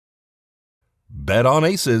Bet on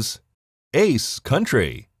Aces. Ace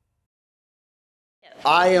Country.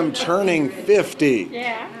 I am turning 50,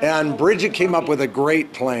 and Bridget came up with a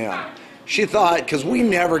great plan. She thought, because we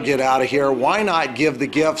never get out of here, why not give the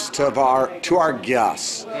gifts to our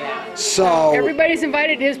guests? So everybody's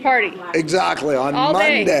invited to his party. Exactly. On all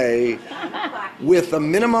Monday, with a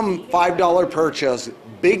minimum $5 purchase,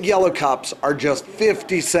 big yellow cups are just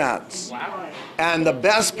 50 cents. Wow. And the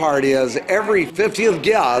best part is every 50th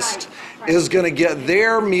guest is going to get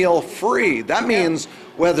their meal free. That means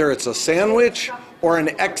whether it's a sandwich or an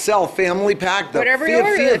XL family pack, the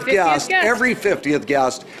 50th guest, every 50th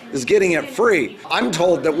guest is getting it free. I'm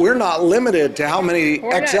told that we're not limited to how many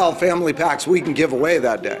XL family packs we can give away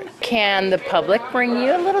that day. Can the public bring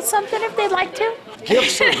you a little something if they'd like to?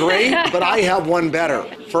 Gifts are great, but I have one better.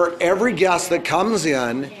 For every guest that comes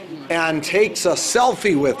in and takes a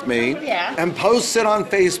selfie with me and posts it on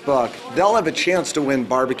Facebook, they'll have a chance to win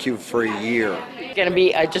barbecue for a year. It's going to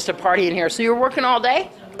be just a party in here. So you're working all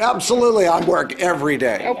day? Absolutely, I work every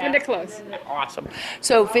day. Open to close. Awesome.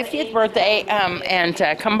 So 50th birthday, and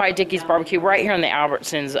come by Dickey's Barbecue right here in the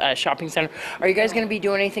Albertsons shopping center. Are you guys going to be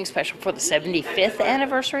doing anything special for the 75th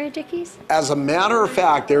anniversary of Dickey's? As a matter of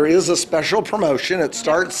fact, there is a special promotion. It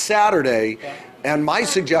starts Saturday, and my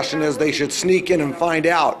suggestion is they should sneak in and find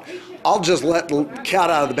out. I'll just let the cat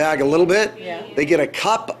out of the bag a little bit. They get a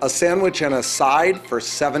cup, a sandwich, and a side for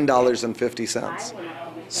 $7.50.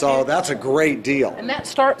 So that's a great deal. And that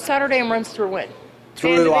starts Saturday and runs through when?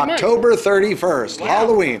 Through October 31st,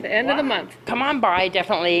 Halloween. The end of the month. Come on by,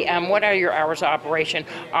 definitely. What are your hours of operation?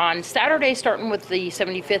 On Saturday, starting with the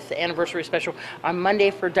 75th anniversary special. On Monday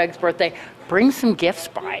for Doug's birthday, bring some gifts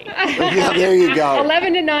by. Yeah, there you go.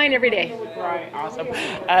 11 to 9 every day. Right, awesome.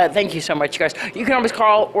 Thank you so much, guys. You can always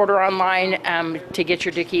call, order online to get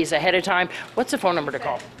your Dickeys ahead of time. What's the phone number to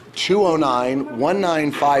call?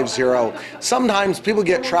 209-1950. Sometimes people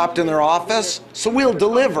get trapped in their office, so we'll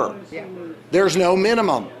deliver. There's no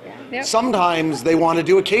minimum. Sometimes they want to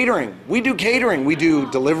do a catering. We do catering. We do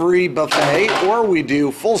delivery buffet or we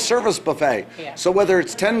do full service buffet. So whether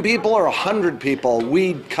it's 10 people or 100 people,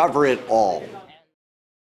 we cover it all.